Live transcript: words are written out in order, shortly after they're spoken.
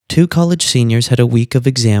Two college seniors had a week of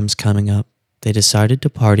exams coming up. They decided to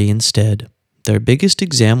party instead. Their biggest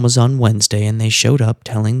exam was on Wednesday, and they showed up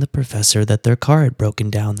telling the professor that their car had broken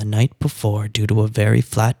down the night before due to a very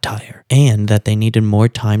flat tire, and that they needed more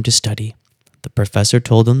time to study. The professor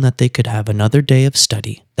told them that they could have another day of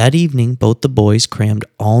study. That evening, both the boys crammed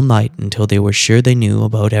all night until they were sure they knew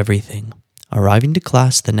about everything. Arriving to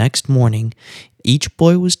class the next morning, each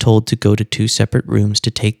boy was told to go to 2 separate rooms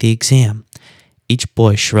to take the exam. Each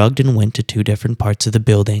boy shrugged and went to 2 different parts of the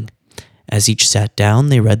building. As each sat down,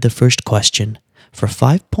 they read the first question. For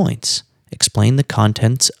 5 points, explain the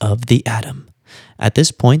contents of the atom. At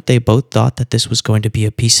this point, they both thought that this was going to be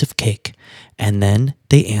a piece of cake, and then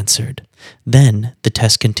they answered. Then the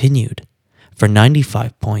test continued. For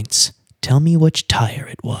 95 points, tell me which tire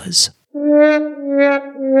it was.